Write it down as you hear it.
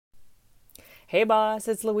Hey boss,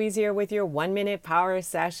 it's Louise here with your 1 minute power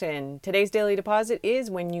session. Today's daily deposit is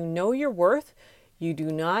when you know your worth, you do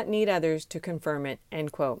not need others to confirm it,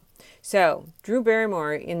 end quote. So, Drew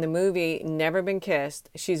Barrymore in the movie Never Been Kissed,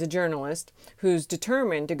 she's a journalist who's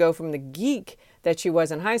determined to go from the geek that she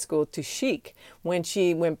was in high school to chic. When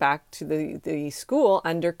she went back to the school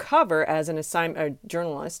undercover as a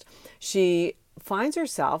journalist, she finds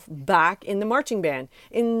herself back in the marching band,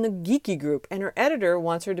 in the geeky group, and her editor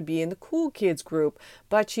wants her to be in the cool kids group,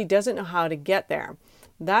 but she doesn't know how to get there.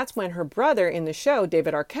 That's when her brother in the show,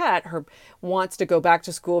 David Arquette, wants to go back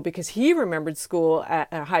to school because he remembered school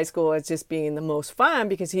at high school as just being the most fun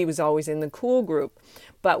because he was always in the cool group.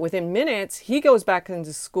 But within minutes, he goes back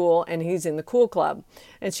into school and he's in the cool club.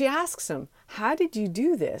 And she asks him, "How did you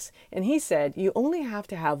do this?" And he said, "You only have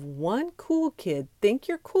to have one cool kid think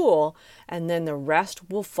you're cool, and then the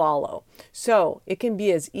rest will follow." So it can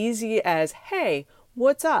be as easy as, "Hey,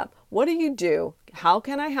 what's up? What do you do? How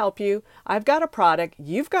can I help you? I've got a product.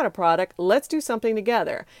 You've got a product. Let's do something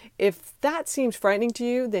together." If that seems frightening to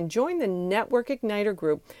you, then join the Network Igniter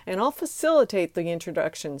group and I'll facilitate the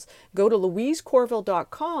introductions. Go to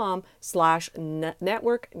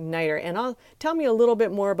louisecorville.com/network igniter and tell me a little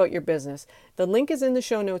bit more about your business. The link is in the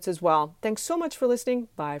show notes as well. Thanks so much for listening.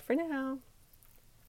 Bye for now.